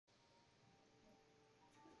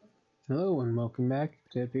Hello and welcome back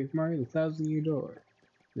to Paper Mario: The Thousand Year Door.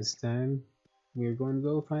 This time we are going to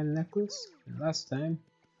go find a necklace. And last time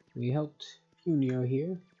we helped Punio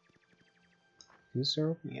here.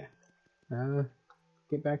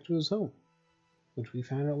 Get back to his home, which we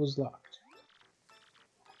found out was locked.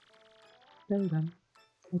 Well done.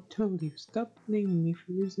 I told you, stop blaming me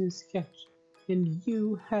for losing a sketch, and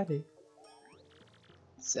you had it.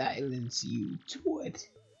 Silence, you twit.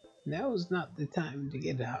 Now is not the time to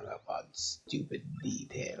get hung up on stupid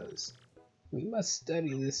details. We must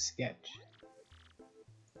study this sketch.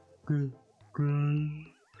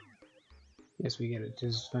 Yes, we get it.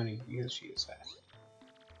 It's funny because she is fast.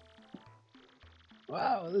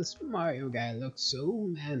 Wow, this Mario guy looks so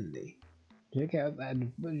manly. Check out that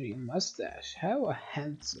bushy mustache. How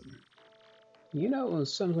handsome. You know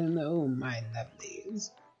something though, my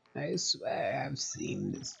lovelies? I swear I've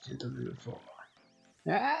seen this gentleman before.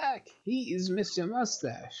 Ah, he's Mr.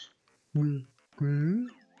 Mustache.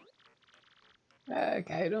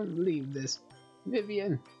 I don't believe this.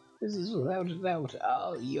 Vivian, this is without a doubt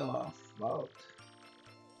all your fault.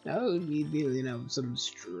 I'll be dealing out some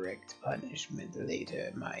strict punishment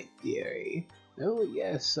later, my dearie. Oh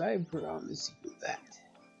yes, I promise you that.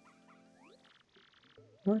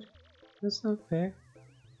 What? That's not fair.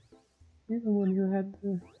 You're the one who had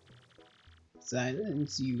the...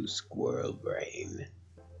 Silence, you squirrel brain.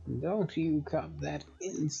 Don't you cop that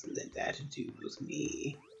insolent attitude with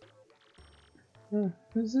me.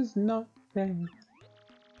 This is not fair.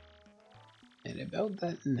 And about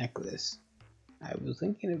that necklace, I was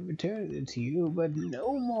thinking of returning it to you, but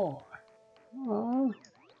no more. Aww.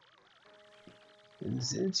 And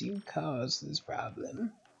since you caused this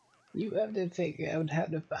problem, you have to figure out how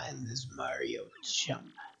to find this Mario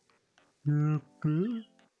chump.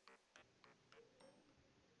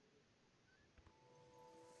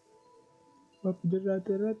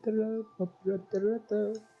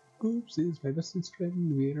 Goops is my bestest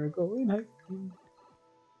friend. We are going hiking.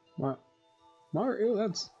 Mario,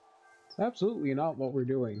 that's absolutely not what we're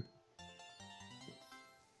doing.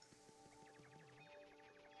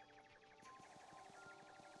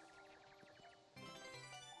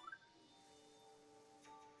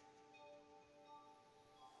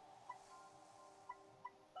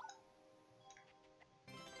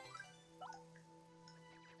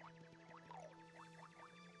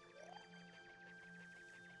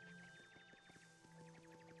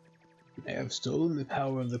 I have stolen the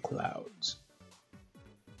power of the clouds.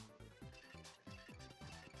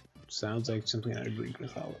 Sounds like something out of Greek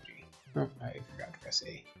mythology. Oh, I forgot to press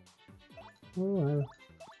A. Oh well.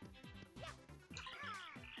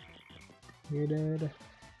 You're dead.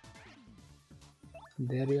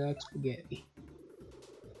 Daddy likes spaghetti.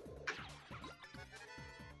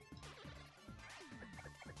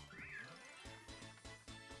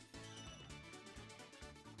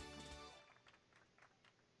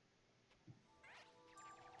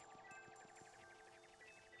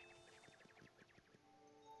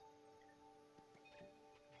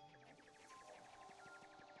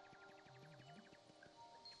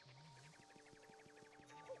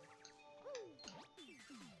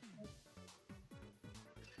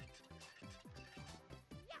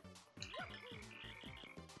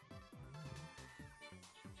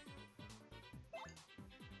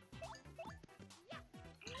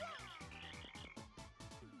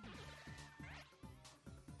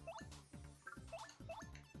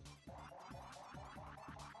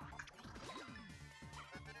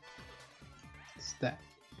 That.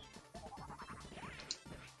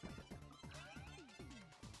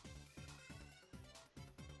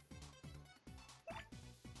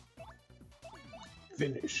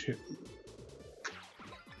 Finish him.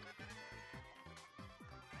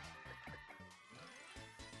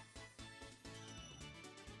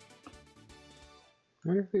 I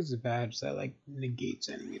wonder if there's a badge that like negates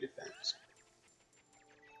enemy defense.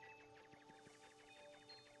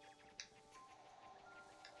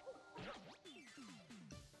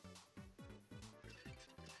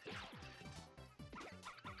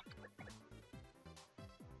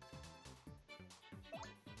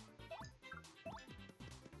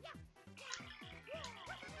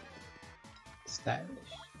 Stylish.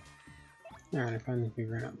 Alright, I finally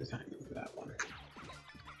figured out the timing for that one.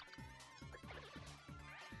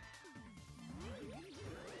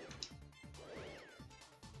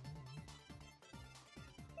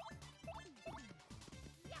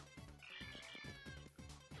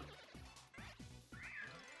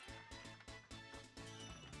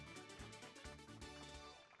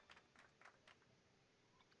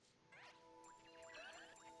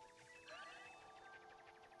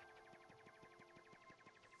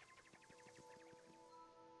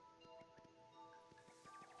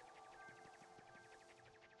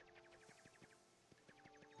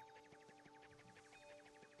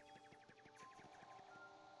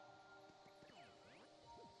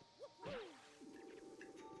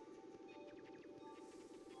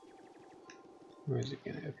 Or is it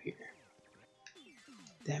gonna appear?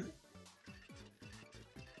 Damn it.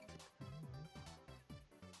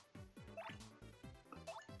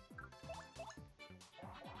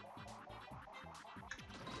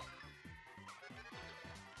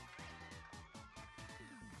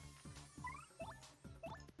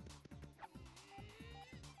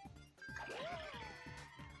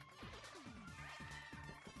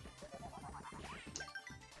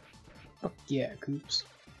 Fuck yeah, Coops.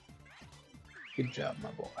 Good job, my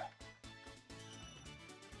boy.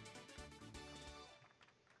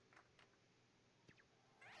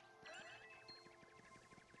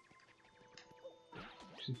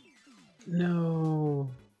 No.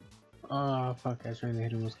 Oh fuck! I was trying to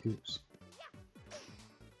hit him with Coops.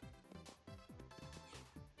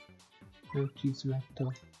 No cheese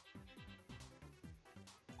metal.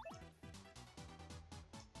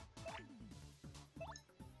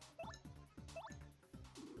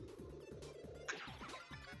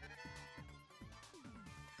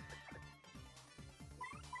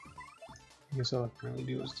 I guess all I can really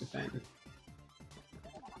do is defend.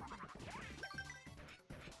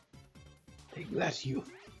 Take that, you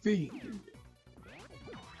fiend!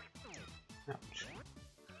 Ouch.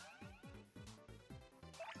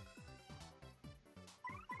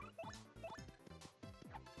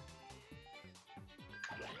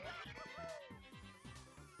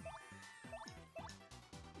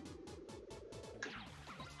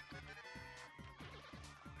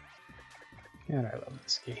 God, I love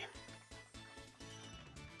this game.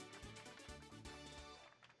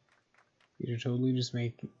 You should totally just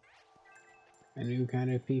make a new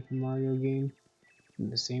kind of Paper Mario game in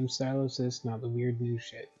the same style as this, not the weird new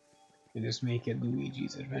shit, and just make it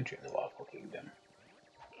Luigi's Adventure in the Waffle Kingdom.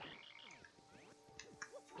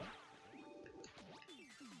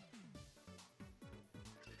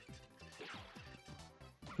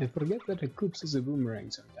 I forget that a Koops is a boomerang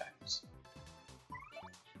sometimes.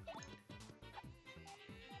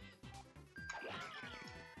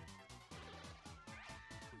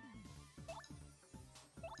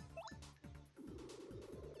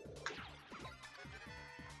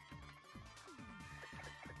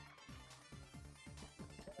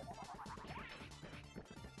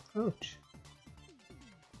 Ouch.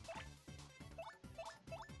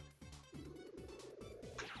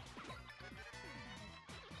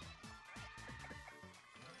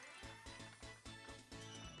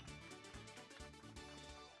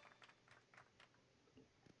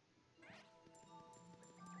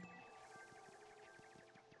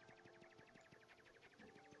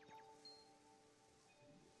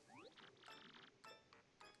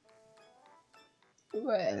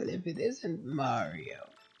 Well, if it isn't Mario.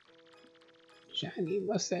 Shiny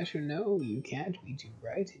mustache or no, you can't be too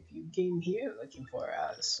bright if you came here looking for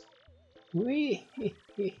us. Wee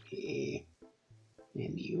And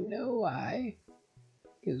you know why?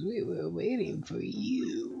 Because we were waiting for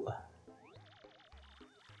you.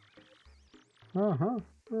 I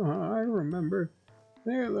remember.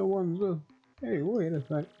 They're the ones with... Hey, wait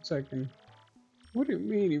a second. What do you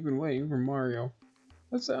mean you've been waiting for Mario?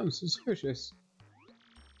 That sounds suspicious.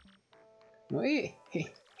 Wait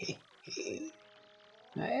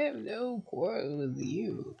I have no quarrel with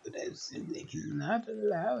you, but I simply cannot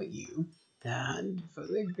allow you to hunt for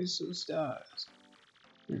the crystal stars.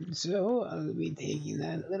 And so I'll be taking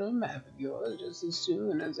that little map of yours just as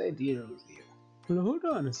soon as I deal with you. Well, hold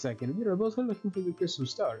on a second. We are both looking for the crystal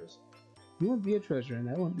stars. You won't be a treasure and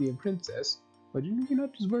I won't be a princess. Why don't we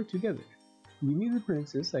not just work together? You be the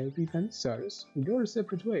princess, I will be the stars. We go our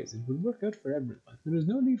separate ways. It will work out for everyone. There is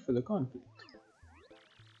no need for the conflict.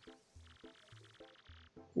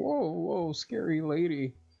 Whoa, scary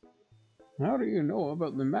lady. How do you know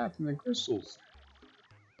about the map and the crystals?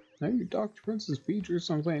 Have you talked to Princess Peach or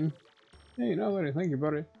something? Hey, now that I think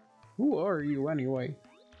about it, who are you anyway?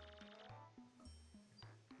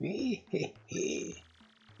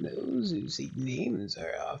 Those who seek names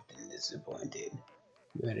are often disappointed.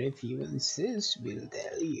 But if you insist, we'll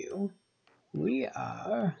tell you. We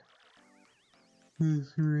are...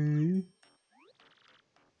 Flurrie.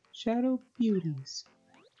 Shadow Beauties.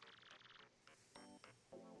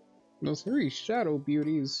 The three Shadow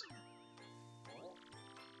Beauties.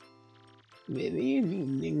 Good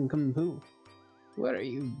evening, nincompoop. What are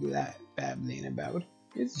you babbling about?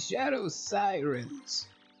 It's Shadow Sirens.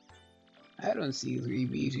 I don't see three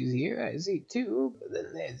beauties here. I see two, but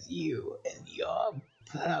then there's you, and you're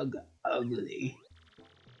plug ugly.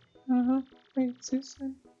 Wait, sis,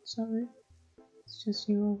 I'm sorry. It's just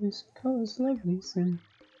you always call us lovely, Sin.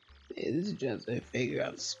 It's just a figure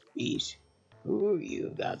of speech. Ooh,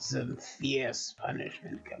 you got some fierce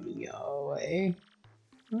punishment coming your way.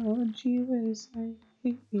 Oh, gee whiz, I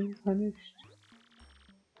hate being punished.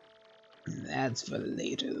 That's for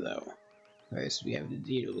later, though. First, we have to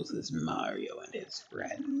deal with this Mario and his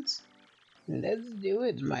friends. Let's do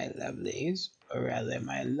it, my lovelies. Or rather,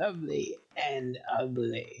 my lovely and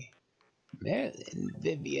ugly. Marilyn,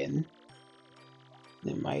 Vivian.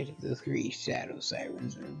 The might of the three Shadow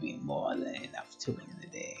Sirens will be more than enough to win the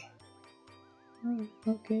day. Oh,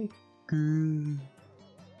 okay.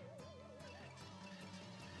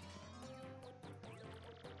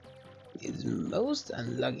 It's most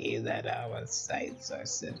unlucky that our sights are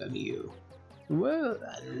set on you. Well,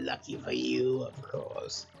 unlucky for you, of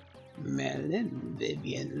course. Marilyn,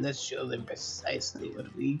 Vivian, let's show them precisely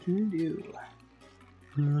what we can do.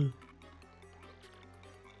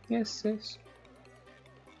 Yes, sis.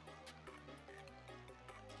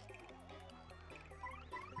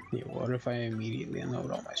 Yeah, what if I immediately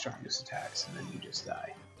unload all my strongest attacks and then you just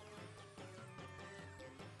die?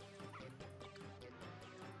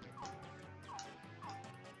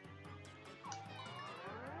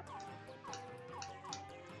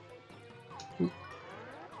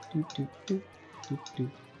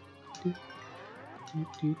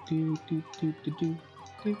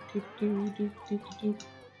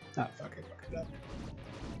 Ah, fuck, I fucked it up.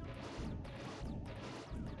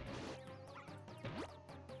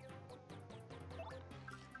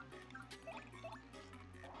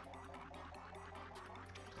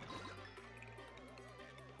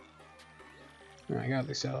 Oh my god,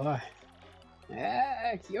 they're still alive.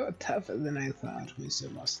 Ah, you're tougher than I thought,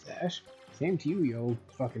 Mr. Mustache. Same to you, you old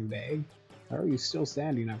fucking bag. How are you still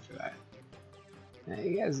standing after that? I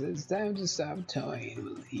guess it's time to stop toying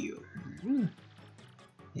with you.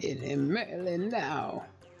 Hit him, Merlin, now.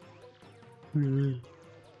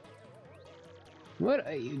 What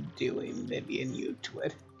are you doing, Vivian, you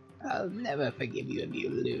twit? I'll never forgive you if you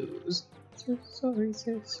lose. So sorry,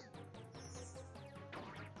 sis.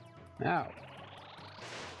 Ow.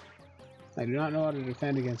 I do not know how to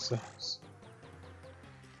defend against those.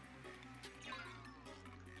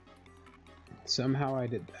 Somehow I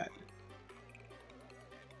did that.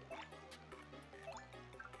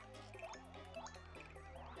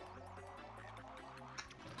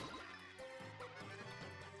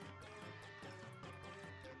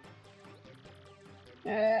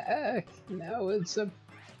 Now it's up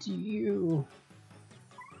to you.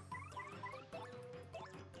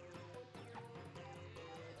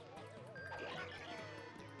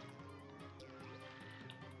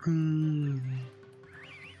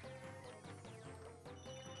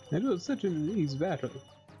 That was such an easy battle.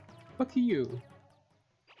 Fuck you.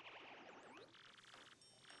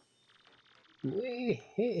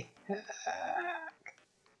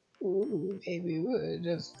 Ooh, maybe we're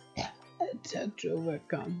just a touch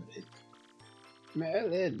overconfident.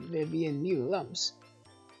 Merlin, Vivian, you lumps.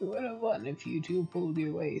 Would have won if you two pulled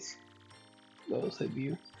your weight. Both of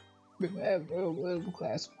you. Prepare for a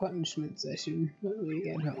world-class punishment session when we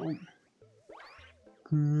get home.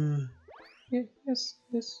 Yes.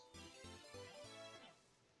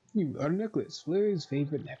 You got a necklace. Flurrie's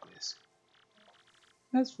favorite necklace.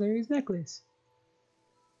 That's Flurrie's necklace.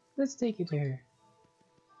 Let's take it to her.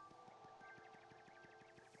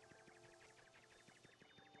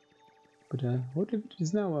 But what if it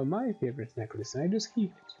is now my favorite necklace and I just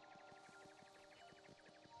keep it?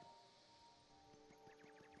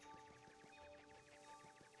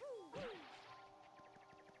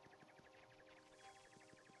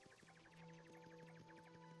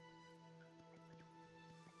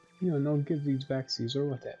 You know, don't give these backsies or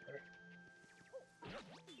whatever.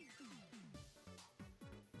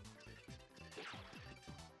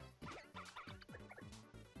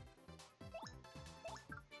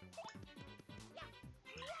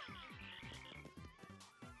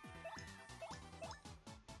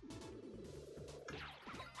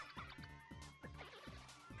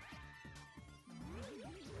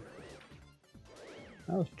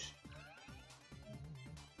 Ouch.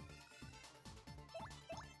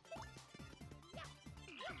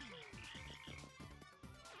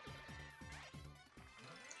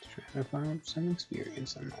 Trying to find some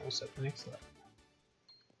experience. I'm almost at the next level.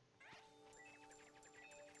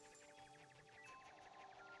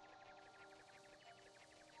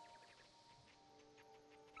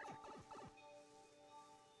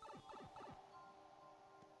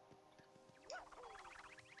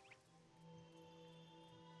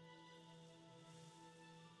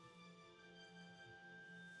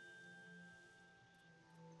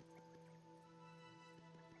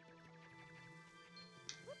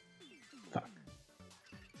 Fuck.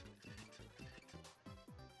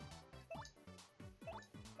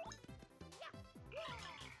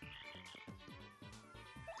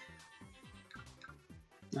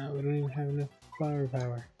 No, we don't even have enough flower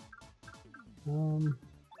power.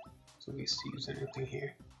 So we still use anything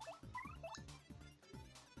here.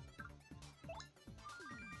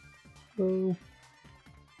 Oh.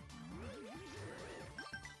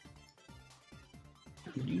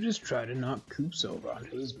 Did you just try to knock Coops over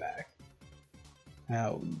onto his back?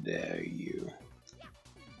 How dare you?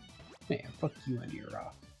 Hey, fuck you and your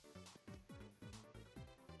rock.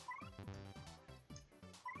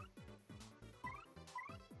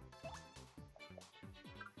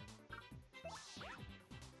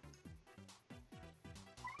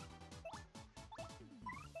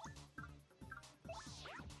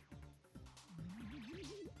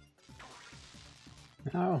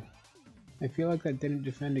 Oh, I feel like that didn't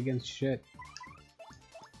defend against shit.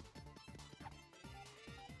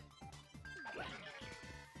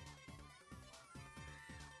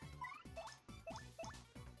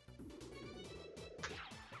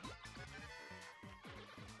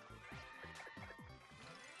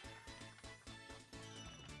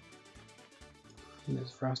 And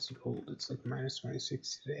this frosty cold, it's like minus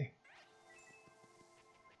 26 today.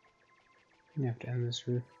 I have to end this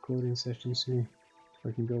recording session soon so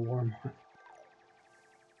I can go warm up.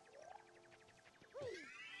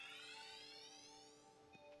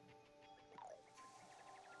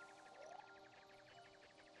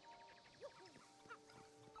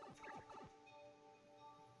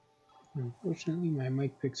 Unfortunately, my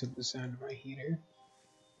mic picks up the sound of my heater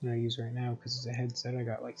that I use right now because it's a headset I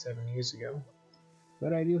got like 7 years ago.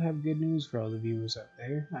 But I do have good news for all the viewers out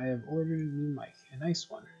there. I have ordered a new mic, a nice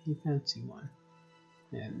one, a fancy one.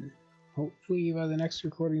 And hopefully by the next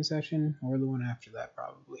recording session, or the one after that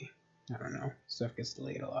probably. I don't know, stuff gets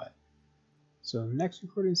delayed a lot. So next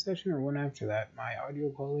recording session or one after that, my audio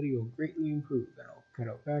quality will greatly improve and I'll cut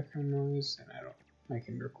out background noise and I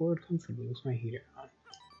can record comfortably with my heater on.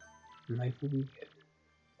 And life will be good.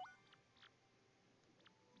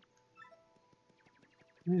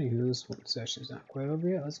 Anywho, this one session's not quite over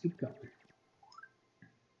yet, let's keep going.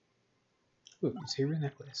 Ooh, it's here a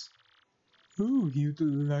necklace. Oh, you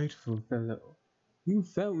delightful fellow. You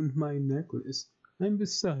found my necklace. I'm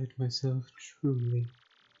beside myself, truly.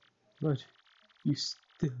 But you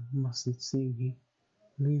still mustn't see me.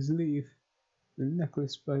 Please leave the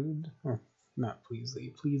necklace by the door. Not please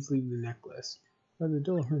leave. Please leave the necklace by the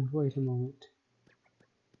door and wait a moment.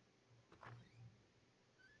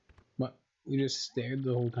 What? We just stared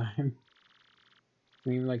the whole time?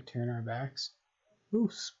 Can we like turn our backs? Oh,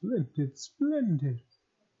 splendid, splendid!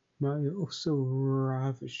 My oh so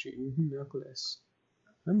ravishing necklace.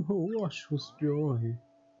 I'm awash with joy.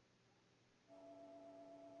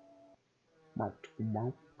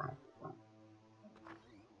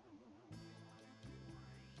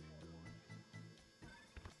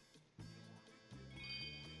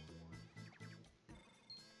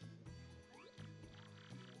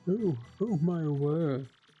 Oh my word.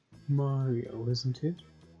 Mario, isn't it?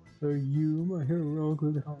 Are you my heroic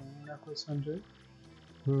little necklace hunter?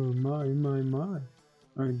 Oh my.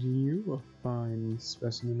 Aren't you a fine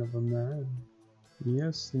specimen of a man?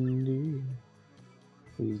 Yes, indeed.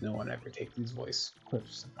 Please no one ever take these voice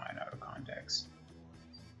clips of mine out of context.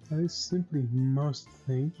 I simply must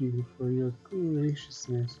thank you for your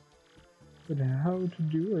graciousness. But how to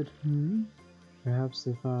do it, Perhaps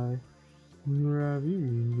if I grab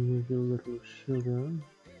you with a little sugar.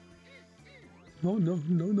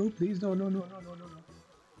 No, please, no.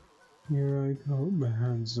 Here I come,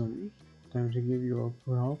 handsome. Time to give you a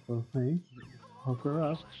proper thank you. Hook her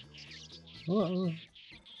up. Oh,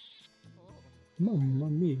 mamma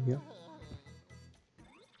mia.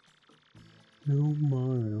 Oh,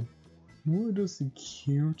 Mario, you're just the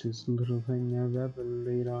cutest little thing I've ever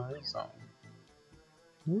laid eyes on.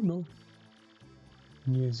 Oh no.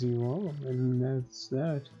 Yes, you are, and that's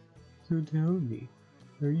that. So tell me,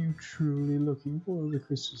 are you truly looking for the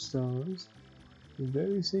crystal stars? The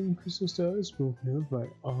very same crystal stars spoken of by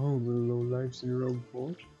all the lowlifes in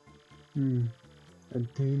Rogueport? A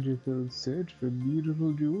danger-filled search for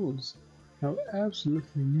beautiful jewels. How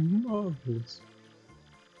absolutely marvelous.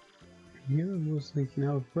 Here I was thinking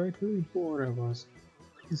how frightfully bored I was.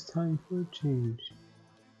 It's time for a change.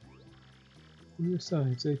 And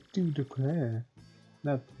besides, I do declare,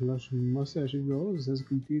 that plush mustache of yours has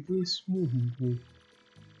completely smoothed me.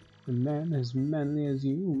 A man as manly as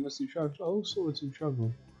you must attract all sorts of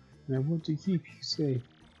trouble, and I want to keep you safe.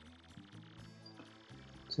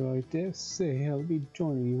 So I dare say I'll be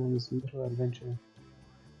joining you on this little adventure.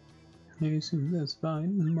 I assume that's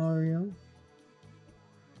fine, Mario.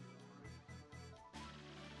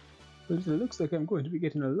 But it looks like I'm going to be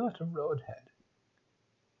getting a lot of roadhead.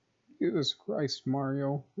 Jesus Christ,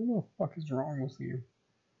 Mario. What the fuck is wrong with you?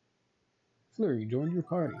 Flurrie joined your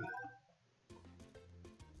party.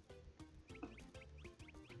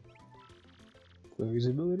 Flurrie's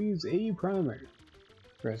ability is A Primer.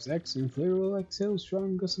 Press X and Flurrie will exhale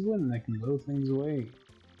strong gusts of wind that can blow things away.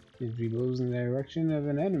 If he blows in the direction of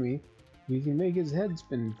an enemy, he can make his head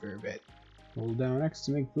spin for a bit. Hold down X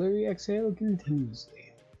to make Flurrie exhale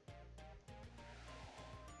continuously.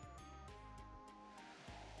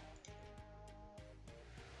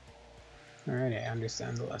 Alright, I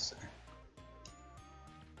understand the lesson.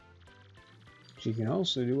 She can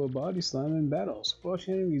also do a body slam in battle, squash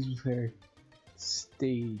enemies with her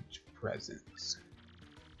stage presence.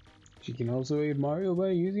 She can also aid Mario by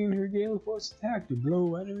using her Gale Force attack to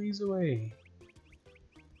blow enemies away.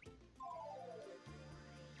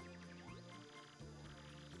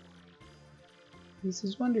 This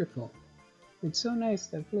is wonderful. It's so nice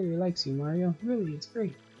that Flurrie likes you, Mario. Really, it's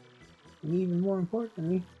great. And even more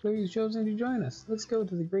importantly, Flurrie's chosen to join us. Let's go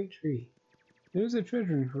to the Great Tree. There is a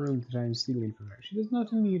treasure in her room that I am stealing from her. She does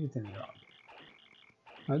not need it any longer.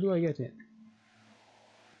 How do I get in?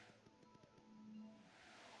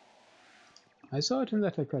 I saw it in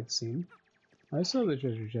that cutscene. I saw the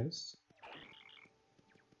treasure chest.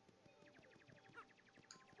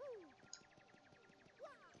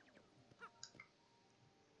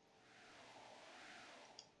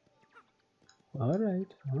 Alright,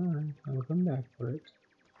 I'll come back for it.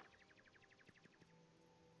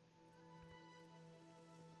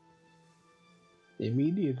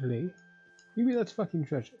 Immediately. Give me that fucking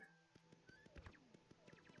treasure.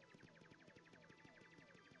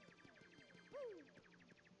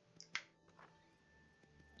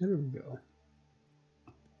 There we go.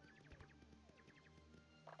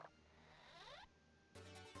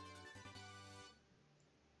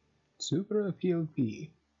 Super Appeal P.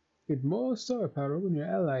 Get more star power when your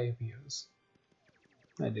ally appeals.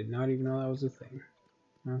 I did not even know that was a thing.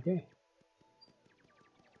 Okay.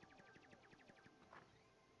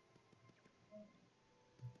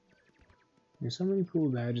 There's so many cool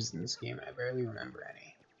badges in this game, I barely remember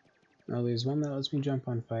any. Well, there's one that lets me jump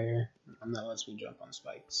on fire, and one that lets me jump on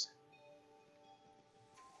spikes.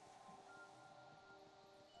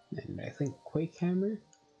 And I think Quake Hammer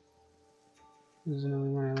is another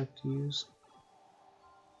one I like to use.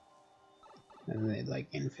 And they like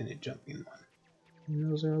infinite jumping one.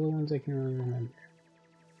 And those are all the ones I can really remember.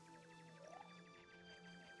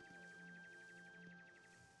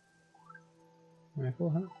 Am I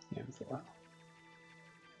full health? Yeah, I'm full health.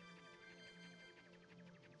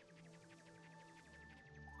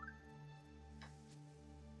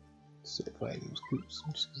 Still fighting with Coops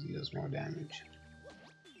just because he does more damage.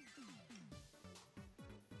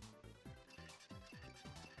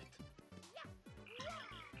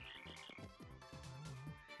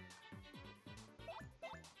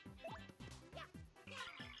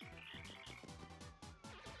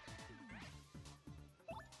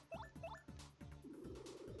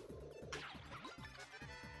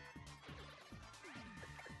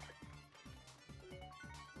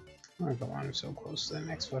 Oh come on, I'm so close to the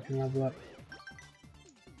next fucking level up.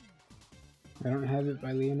 If I don't have it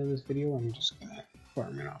by the end of this video, I'm just gonna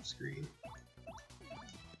farm it off screen.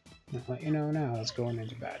 I'll let you know now, it's going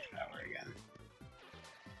into badge power again.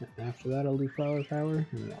 And after that I'll do flower power, and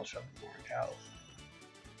then I'll shove more into health.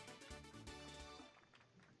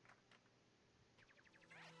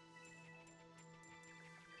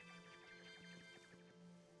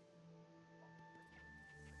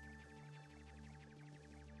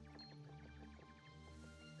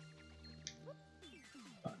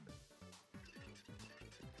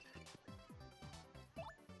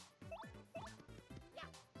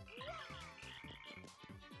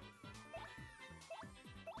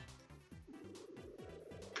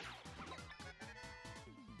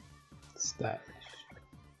 Stylish.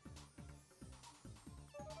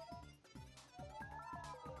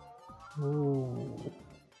 Oh.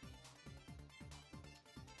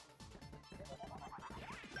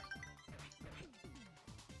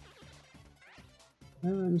 Oh,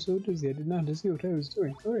 I'm so dizzy, I did not see what I was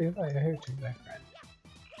doing. Sorry if I hurt you, my friend.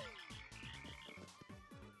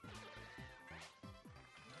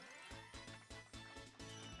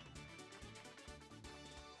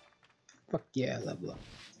 Fuck yeah, level up.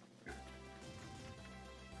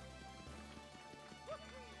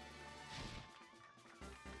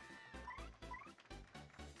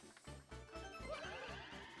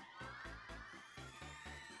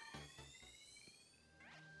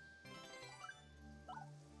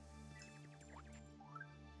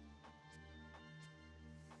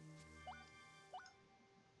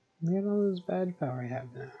 Look at all this badge power I have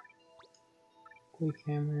now. Quake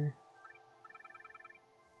Hammer.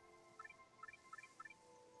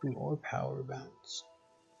 Or power bounce.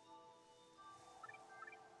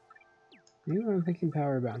 Maybe when I'm thinking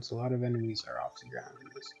power bounce, a lot of enemies are off the ground in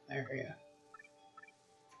this area.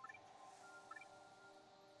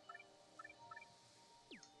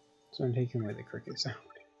 So I'm taking away the cricket sound.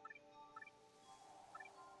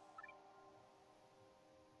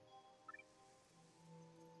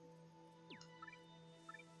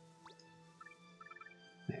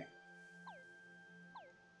 There.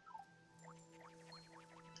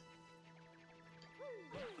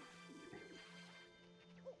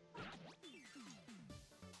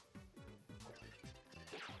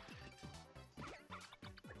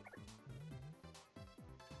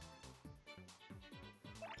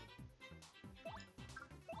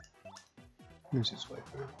 Let's just wait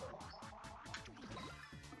for now.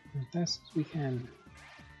 As fast as we can.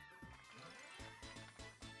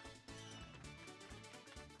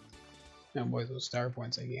 Oh boy, those star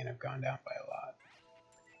points again have gone down by a lot.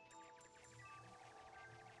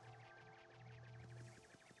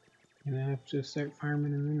 Gonna have to start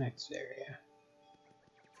farming in the next area.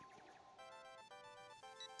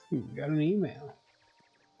 Ooh, got an email.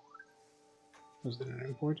 Was it an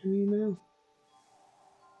important email?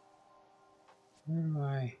 Where do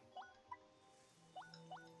I?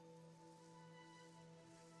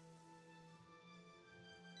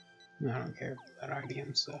 I don't care about that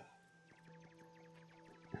IDM stuff.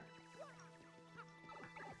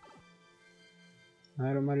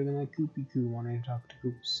 I might have been like Koopy Koo wanting to talk to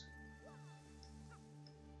Koops.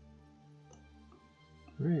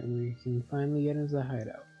 Alright, we can finally get into the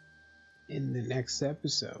hideout in the next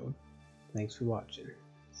episode. Thanks for watching.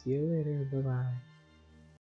 See you later. Bye bye.